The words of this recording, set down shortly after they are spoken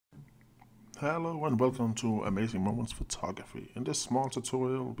Hello and welcome to Amazing Moments Photography. In this small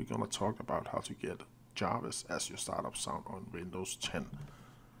tutorial we're going to talk about how to get JARVIS as your startup sound on Windows 10.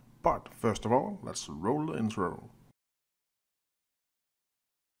 But first of all, let's roll the intro.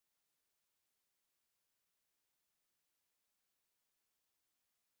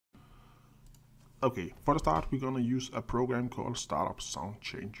 Okay, for the start we're going to use a program called Startup Sound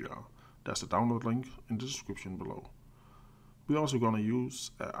Changer. There's a download link in the description below. We're also going to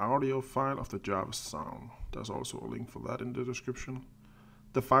use an audio file of the JARVIS sound. There's also a link for that in the description.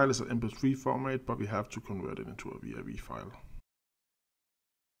 The file is an MP3 format, but we have to convert it into a WAV file.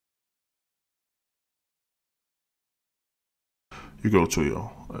 You go to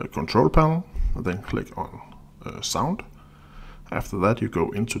your control panel and then click on sound. After that you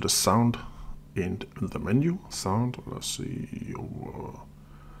go into the sound in the menu. Sound, let's see,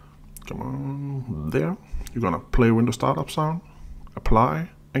 come on, there. You're gonna play Windows Startup Sound, apply,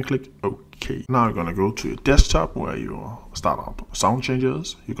 and click OK. Now you're gonna go to your desktop where your startup sound changer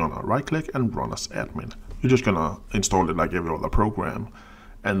is. You're gonna right click and run as admin. You're just gonna install it like every other program,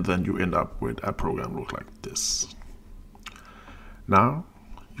 and then you end up with a program look like this. Now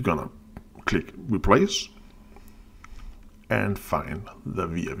you're gonna click replace and find the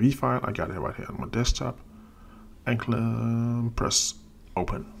WAV file. I got it right here on my desktop, and press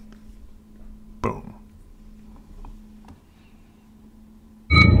open. Boom.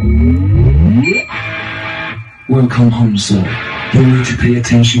 Welcome home, sir. You need to pay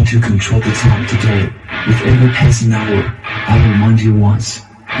attention to control the time today. With every passing hour, I remind you once.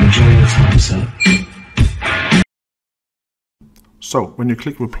 Enjoy your time, sir. So when you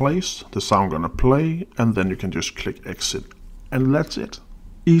click replace, the sound gonna play, and then you can just click exit, and that's it.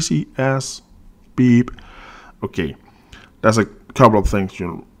 Easy as beep. Okay, there's a couple of things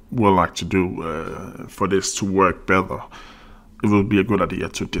you will like to do for this to work better. It will be a good idea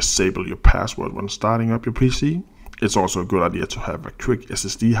to disable your password when starting up your PC. It's also a good idea to have a quick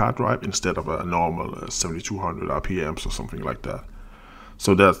SSD hard drive instead of a normal 7200 RPMs or something like that.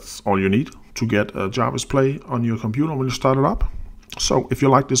 So that's all you need to get a JARVIS play on your computer when you start it up. So if you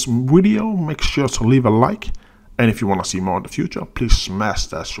like this video, make sure to leave a like. And if you want to see more in the future, please smash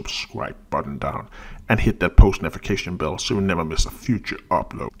that subscribe button down and hit that post notification bell so you never miss a future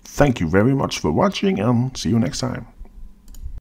upload. Thank you very much for watching and see you next time.